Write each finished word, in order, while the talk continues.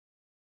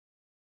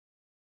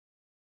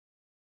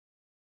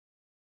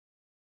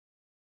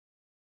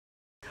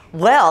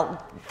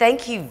Well,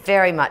 thank you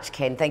very much,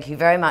 Ken. Thank you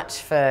very much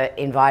for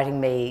inviting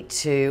me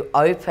to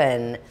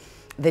open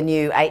the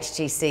new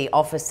HGC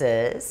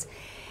offices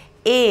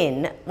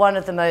in one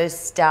of the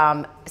most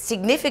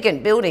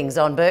significant buildings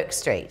on Bourke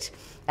Street.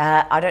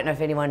 I don't know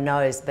if anyone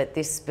knows, but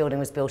this building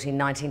was built in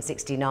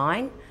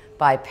 1969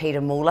 by Peter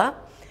Muller,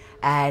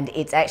 and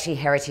it's actually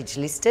heritage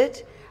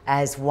listed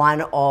as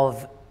one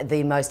of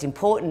the most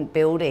important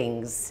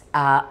buildings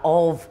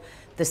of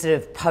the sort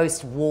of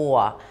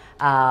post-war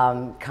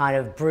kind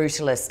of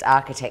brutalist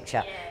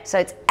architecture. Yeah. So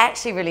it's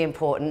actually really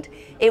important.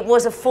 It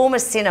was a former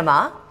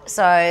cinema,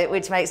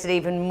 which makes it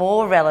even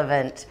more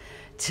relevant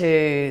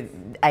to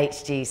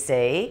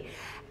HGC,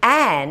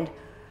 and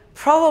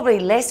probably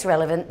less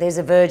relevant, there's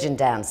a Virgin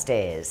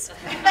downstairs.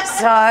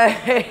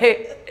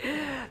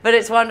 But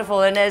it's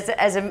wonderful, and as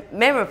a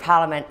Member of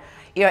Parliament,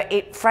 you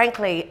know,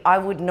 frankly, I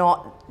would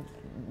not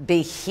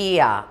be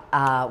here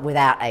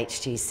without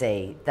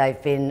HGC.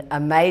 They've been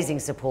amazing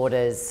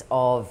supporters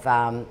of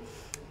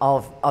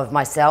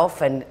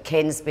myself, and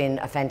Ken's been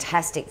a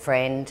fantastic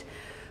friend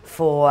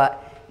for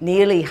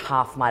nearly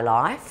half my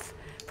life,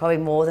 probably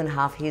more than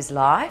half his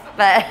life,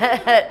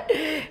 but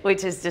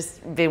which has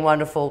just been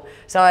wonderful.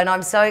 And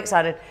I'm so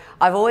excited.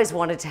 I've always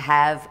wanted to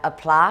have a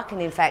plaque,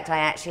 and in fact I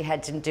actually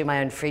had to do my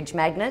own fridge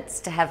magnets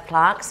to have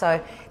plaques,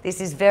 so this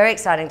is very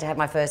exciting to have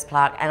my first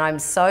plaque, and I'm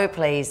so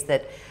pleased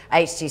that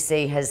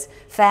HGC has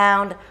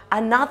found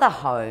another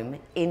home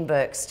in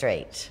Bourke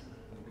Street.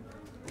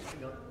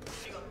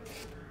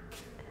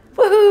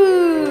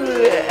 Woohoo!